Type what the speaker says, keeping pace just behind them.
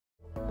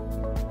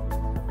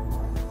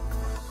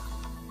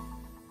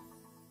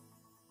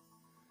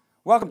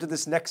Welcome to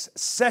this next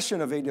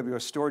session of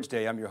AWS Storage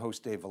Day. I'm your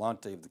host, Dave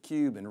Vellante of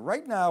theCUBE, and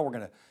right now we're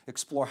going to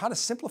explore how to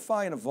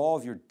simplify and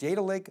evolve your data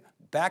lake,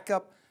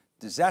 backup,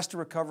 disaster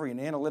recovery,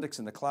 and analytics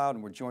in the cloud.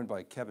 And we're joined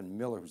by Kevin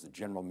Miller, who's the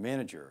General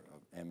Manager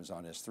of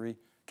Amazon S3.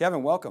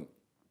 Kevin, welcome.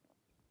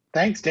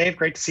 Thanks, Dave.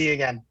 Great to see you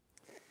again.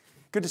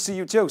 Good to see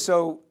you too.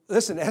 So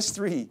listen,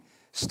 S3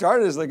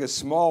 started as like a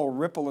small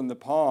ripple in the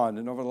pond,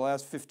 and over the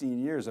last 15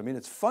 years, I mean,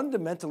 it's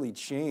fundamentally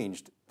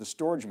changed the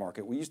storage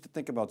market. We used to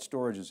think about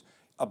storage as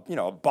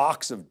a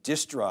box of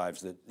disk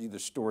drives that either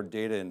stored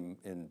data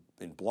in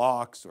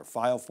blocks or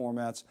file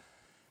formats.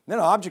 And then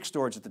object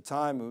storage at the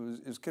time,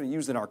 it was kind of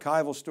used in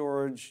archival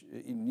storage.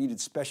 You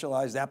needed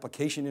specialized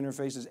application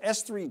interfaces.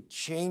 S3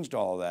 changed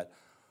all of that.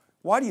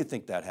 Why do you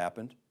think that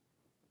happened?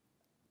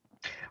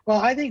 Well,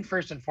 I think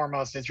first and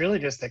foremost, it's really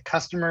just that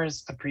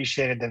customers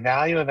appreciated the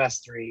value of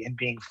S3 in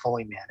being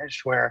fully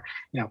managed, where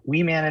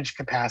we manage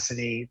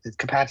capacity. The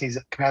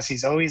capacity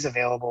is always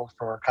available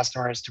for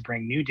customers to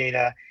bring new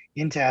data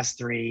into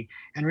S3,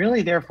 and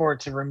really therefore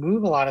to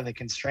remove a lot of the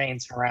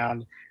constraints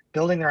around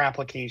building their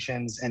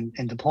applications and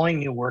deploying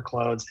new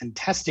workloads and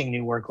testing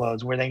new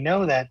workloads, where they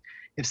know that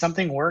if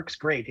something works,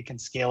 great, it can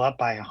scale up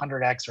by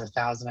 100x or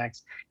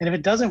 1000x. And if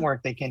it doesn't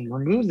work, they can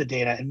remove the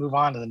data and move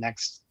on to the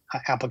next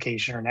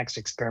application or next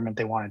experiment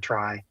they want to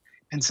try.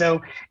 And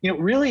so,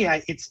 really,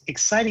 it's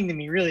exciting to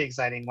me, really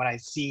exciting when I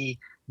see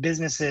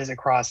businesses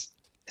across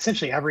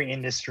essentially every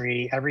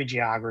industry, every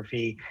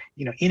geography,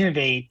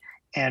 innovate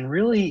and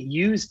really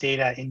use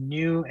data in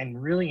new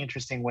and really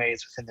interesting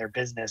ways within their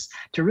business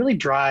to really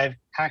drive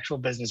actual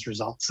business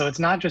results. So it's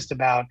not just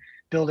about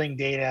building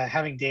data,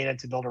 having data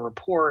to build a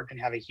report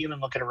and have a human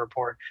look at a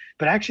report,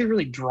 but actually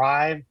really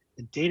drive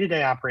the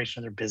day-to-day operation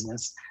of their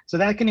business. So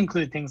that can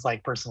include things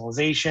like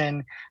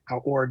personalization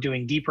or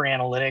doing deeper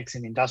analytics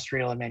in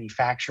industrial and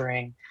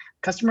manufacturing.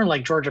 A customer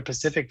like Georgia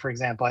Pacific, for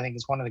example, I think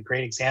is one of the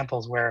great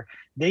examples where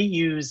they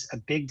use a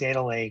big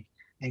data lake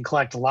and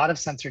collect a lot of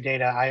sensor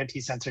data,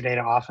 IoT sensor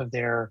data off of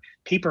their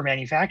paper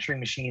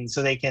manufacturing machines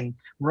so they can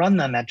run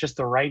them at just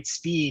the right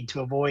speed to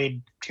avoid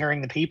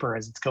tearing the paper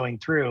as it's going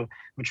through,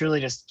 which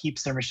really just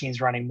keeps their machines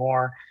running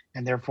more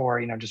and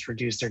therefore, just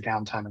reduce their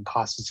downtime and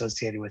costs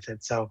associated with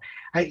it. So,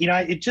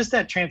 it's just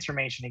that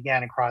transformation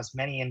again across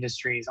many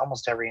industries,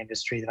 almost every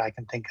industry that I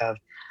can think of.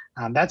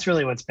 That's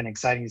really what's been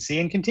exciting to see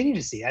and continue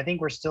to see. I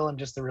think we're still in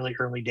just the really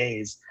early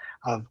days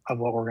of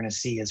what we're going to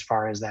see as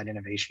far as that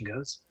innovation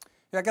goes.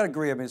 Yeah, I got to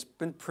agree. I mean, it's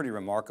been pretty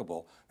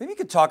remarkable. Maybe you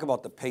could talk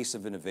about the pace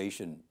of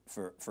innovation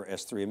for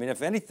S3. I mean,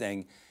 if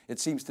anything, it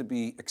seems to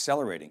be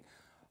accelerating.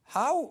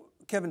 How,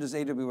 Kevin, does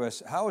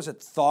AWS, how has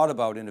it thought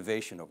about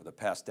innovation over the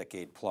past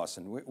decade plus,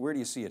 and where do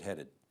you see it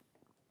headed?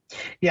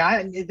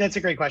 Yeah, that's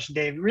a great question,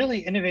 Dave.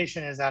 Really,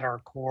 innovation is at our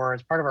core.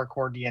 It's part of our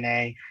core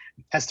DNA.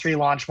 S3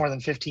 launched more than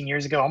 15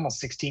 years ago, almost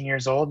 16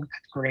 years old.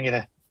 We're going to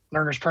get a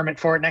learner's permit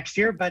for it next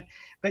year, but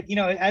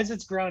as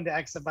it's grown to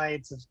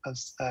exabytes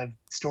of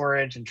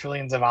storage and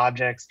trillions of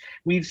objects,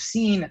 we've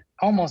seen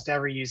almost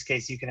every use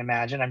case you can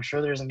imagine. I'm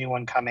sure there's a new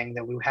one coming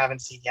that we haven't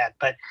seen yet,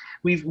 but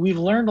we've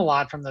learned a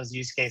lot from those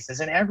use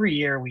cases. And every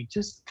year we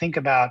just think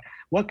about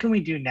what can we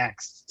do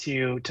next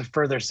to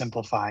further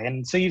simplify.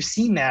 And so you've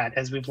seen that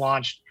as we've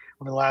launched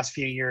over the last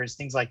few years,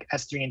 things like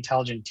S3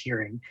 Intelligent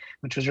Tiering,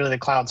 which was really the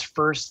cloud's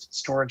first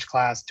storage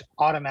class to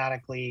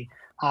automatically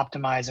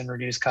optimize and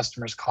reduce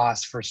customers'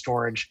 costs for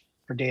storage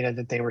for data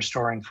that they were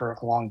storing for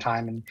a long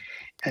time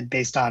and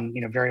based on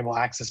variable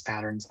access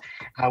patterns.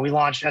 We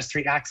launched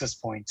S3 Access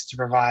Points to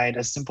provide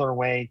a simpler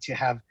way to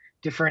have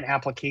different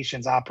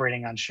applications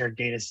operating on shared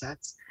data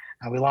sets.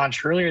 We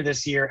launched earlier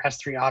this year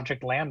S3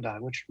 Object Lambda,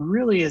 which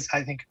really is,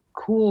 I think,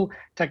 cool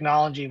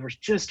technology. We're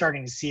just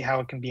starting to see how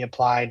it can be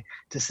applied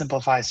to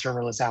simplify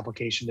serverless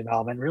application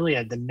development, really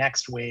the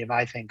next wave,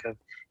 I think, of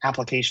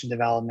application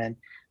development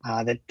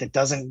that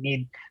doesn't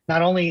need,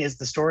 not only is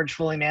the storage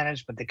fully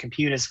managed, but the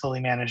compute is fully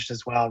managed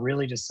as well,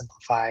 really just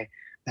simplify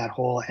that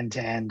whole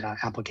end-to-end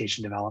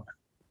application development.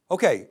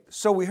 Okay,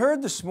 so we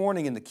heard this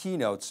morning in the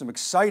keynote some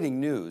exciting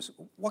news.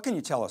 What can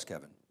you tell us,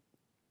 Kevin?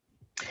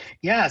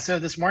 Yeah, so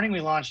this morning we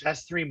launched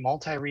S3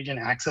 multi-region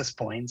access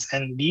points,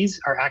 and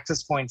these are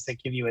access points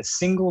that give you a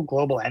single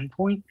global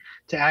endpoint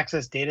to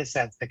access data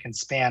sets that can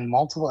span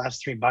multiple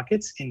S3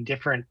 buckets in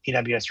different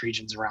AWS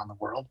regions around the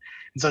world.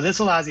 And so this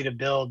allows you to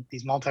build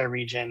these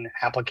multi-region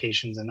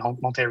applications and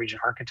multi-region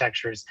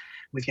architectures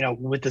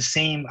with the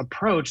same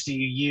approach that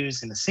you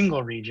use in a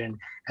single region,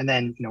 and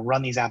then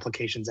run these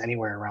applications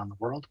anywhere around the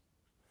world.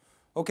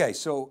 Okay,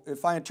 so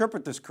if I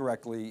interpret this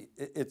correctly,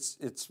 it's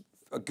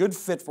a good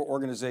fit for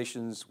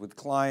organizations with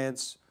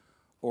clients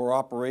or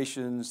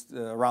operations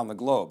around the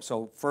globe.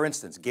 So for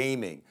instance,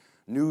 gaming,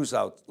 news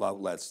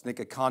outlets, think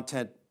of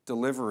content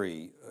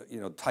delivery,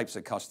 types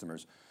of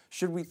customers.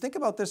 Should we think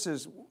about this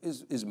as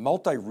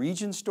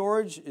multi-region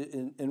storage,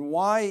 and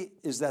why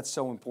is that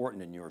so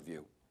important in your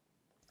view?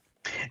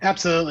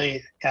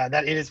 Absolutely, that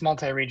it is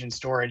multi-region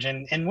storage,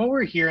 and what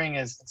we're hearing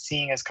is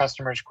seeing as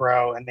customers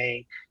grow and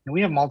they And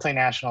we have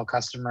multinational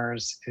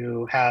customers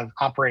who have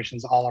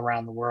operations all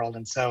around the world.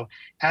 And so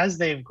as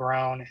they've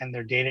grown and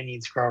their data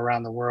needs grow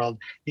around the world,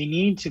 they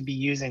need to be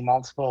using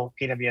multiple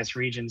AWS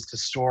regions to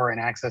store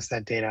and access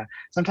that data.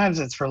 Sometimes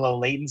it's for low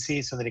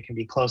latency so that it can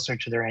be closer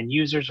to their end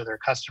users or their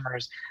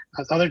customers.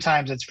 Other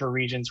times it's for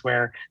regions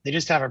where they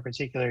just have a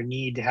particular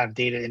need to have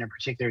data in a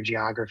particular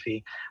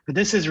geography. But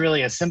this is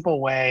really a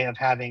simple way of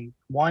having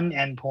one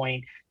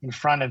endpoint in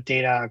front of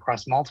data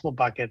across multiple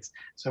buckets.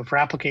 So for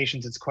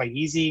applications, it's quite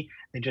easy.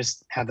 They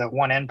just have that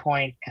one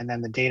endpoint, and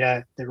then the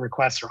data, the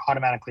requests are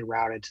automatically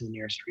routed to the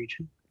nearest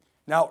region.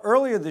 Now,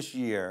 earlier this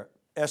year,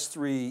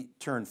 S3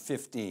 turned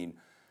 15.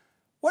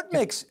 What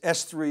makes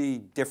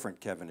S3 different,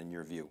 Kevin, in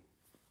your view?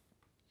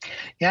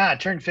 Yeah,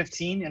 it turned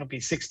 15. It'll be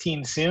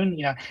 16 soon.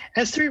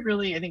 S3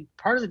 really, I think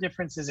part of the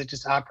difference is it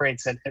just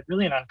operates at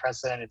really an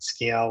unprecedented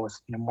scale with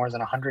more than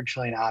 100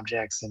 trillion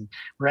objects and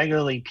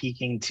regularly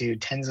peaking to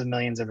tens of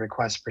millions of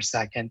requests per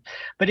second.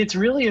 But it's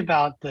really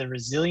about the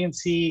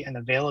resiliency and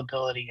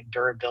availability and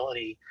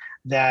durability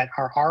that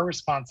are our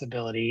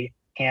responsibility.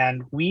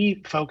 And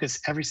we focus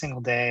every single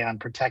day on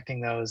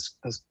protecting those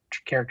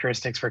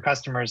characteristics for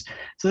customers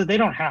so that they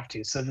don't have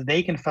to, so that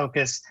they can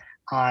focus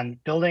on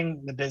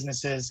building the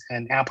businesses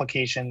and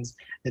applications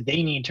that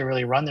they need to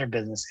really run their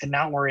business and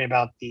not worry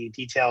about the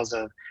details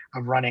of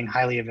running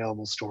highly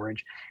available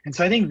storage. And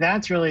so I think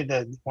that's really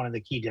one of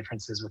the key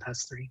differences with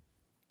S3.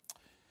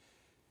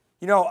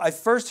 I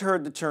first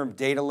heard the term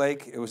data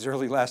lake. It was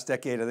early last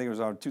decade. I think it was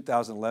around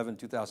 2011,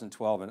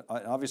 2012, and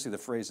obviously the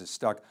phrase is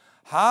stuck.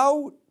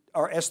 How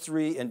are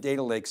S3 and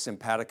data lakes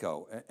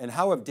simpatico? And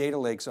how have data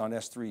lakes on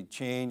S3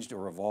 changed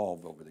or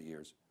evolved over the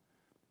years?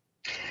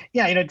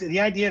 Yeah, the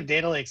idea of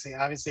data lakes,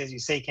 obviously, as you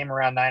say, came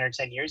around 9 or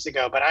 10 years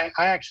ago, but I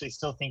actually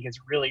still think it's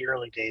really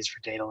early days for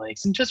data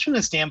lakes. And just from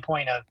the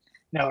standpoint of,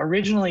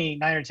 originally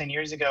 9 or 10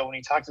 years ago, when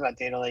we talked about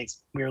data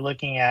lakes, we were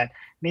looking at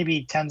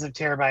maybe tens of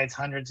terabytes,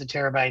 hundreds of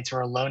terabytes,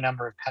 or a low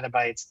number of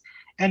petabytes.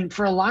 And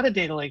for a lot of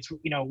data lakes,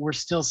 we're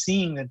still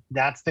seeing that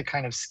that's the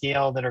kind of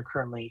scale that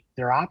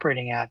they're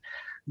operating at.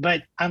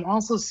 But I'm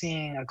also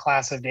seeing a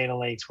class of data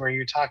lakes where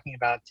you're talking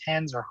about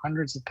tens or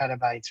hundreds of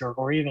petabytes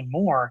or even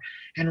more,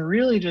 and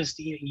really just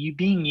you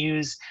being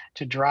used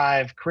to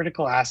drive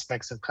critical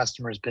aspects of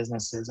customers'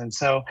 businesses. And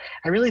so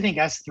I really think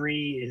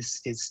S3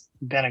 is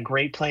been a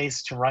great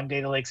place to run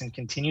data lakes and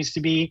continues to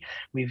be.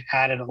 We've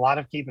added a lot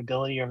of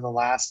capability over the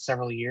last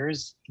several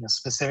years,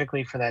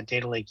 specifically for that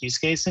data lake use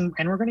case, and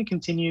we're going to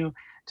continue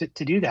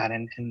to do that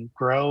and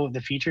grow the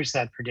feature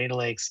set for data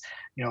lakes,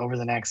 over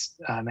the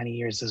next many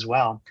years as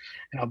well.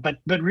 But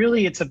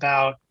really it's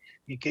about,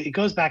 it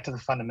goes back to the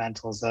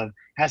fundamentals of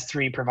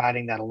S3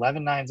 providing that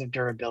 11 nines of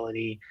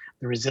durability,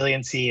 the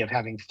resiliency of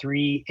having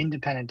 3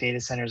 independent data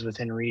centers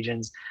within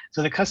regions,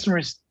 so the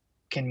customers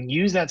can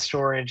use that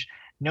storage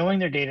knowing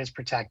their data is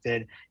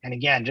protected, and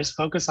again, just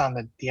focus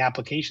on the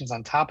applications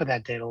on top of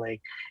that data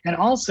lake, and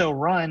also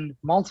run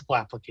multiple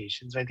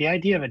applications, right? The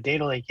idea of a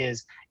data lake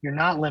is you're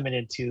not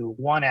limited to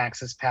one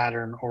access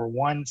pattern or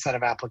one set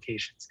of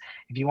applications.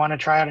 If you want to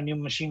try out a new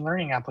machine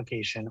learning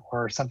application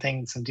or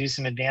do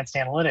some advanced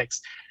analytics,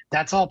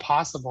 that's all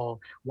possible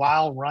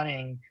while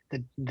running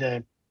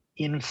the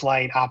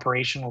in-flight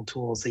operational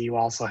tools that you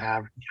also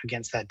have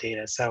against that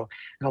data. So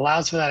it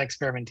allows for that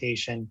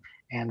experimentation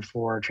and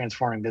for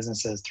transforming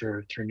businesses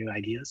through new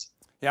ideas.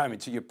 Yeah,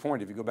 to your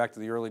point, if you go back to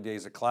the early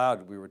days of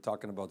cloud, we were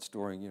talking about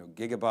storing,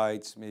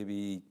 gigabytes,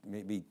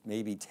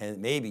 maybe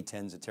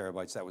tens of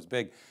terabytes. That was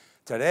big.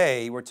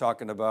 Today, we're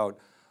talking about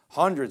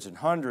hundreds and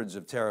hundreds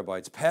of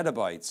terabytes,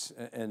 petabytes,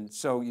 and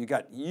so you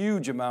got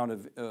huge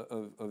amount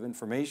of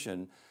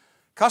information.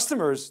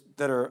 Customers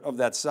that are of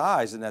that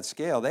size and that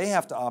scale, they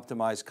have to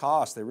optimize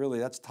costs.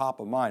 That's top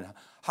of mind.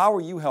 How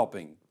are you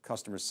helping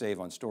customers save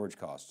on storage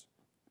costs?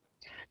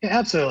 Yeah,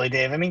 absolutely,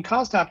 Dave.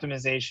 Cost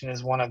optimization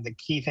is one of the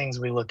key things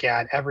we look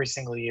at every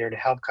single year to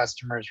help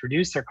customers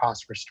reduce their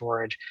cost for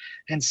storage.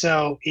 And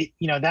so,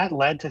 that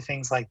led to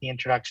things like the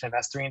introduction of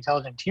S3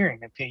 Intelligent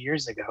Tiering a few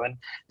years ago. And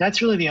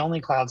that's really the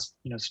only cloud,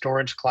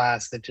 storage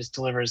class that just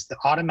delivers the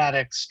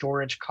automatic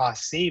storage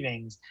cost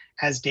savings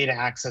as data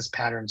access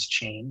patterns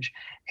change.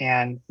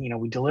 And,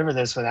 we deliver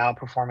this without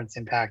performance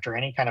impact or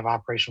any kind of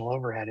operational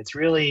overhead. It's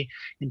really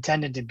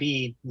intended to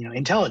be,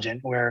 intelligent,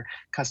 where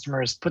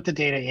customers put the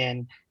data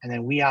in and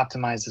then we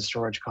optimize the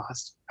storage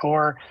cost.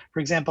 Or,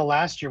 for example,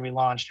 last year we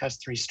launched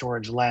S3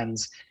 Storage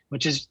Lens,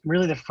 which is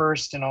really the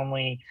first and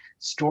only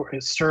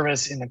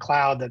service in the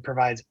cloud that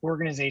provides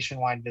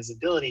organization-wide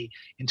visibility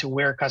into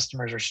where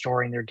customers are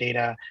storing their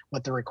data,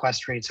 what the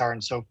request rates are,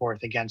 and so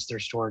forth against their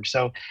storage.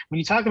 So when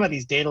you talk about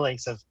these data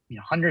lakes of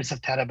hundreds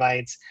of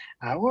petabytes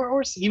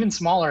or even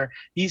smaller,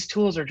 these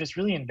tools are just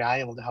really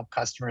invaluable to help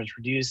customers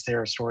reduce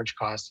their storage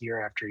costs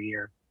year after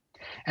year.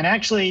 And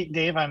actually,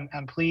 Dave, I'm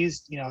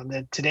pleased,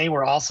 that today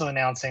we're also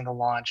announcing the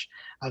launch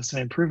of some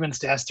improvements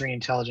to S3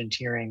 Intelligent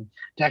Tiering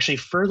to actually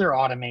further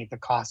automate the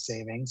cost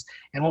savings.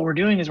 And what we're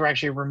doing is we're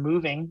actually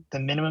removing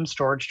the minimum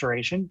storage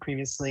duration.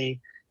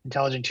 Previously,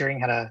 Intelligent tiering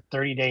had a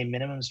 30-day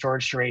minimum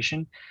storage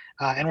duration.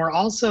 And we're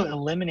also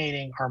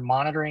eliminating our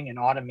monitoring and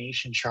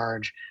automation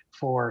charge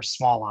for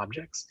small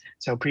objects.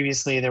 So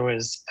previously there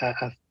was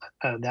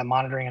that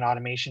monitoring and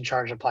automation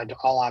charge applied to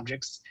all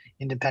objects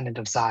independent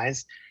of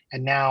size.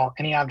 And now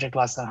any object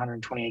less than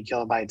 128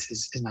 kilobytes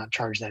is not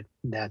charged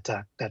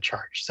that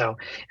charge. So,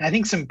 and I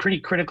think some pretty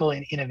critical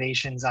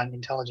innovations on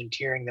intelligent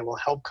tiering that will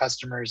help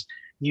customers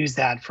use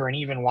that for an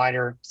even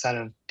wider set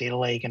of data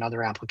lake and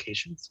other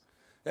applications.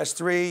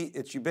 S3,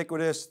 it's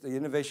ubiquitous, the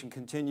innovation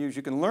continues.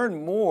 You can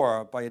learn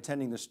more by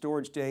attending the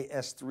Storage Day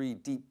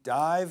S3 Deep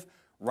Dive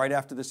right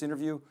after this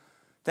interview.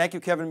 Thank you,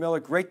 Kevin Miller.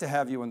 Great to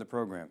have you on the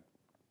program.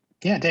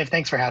 Yeah, Dave,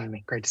 thanks for having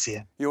me. Great to see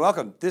you. You're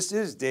welcome. This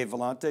is Dave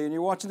Vellante, and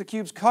you're watching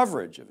theCUBE's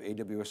coverage of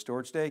AWS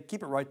Storage Day.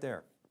 Keep it right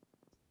there.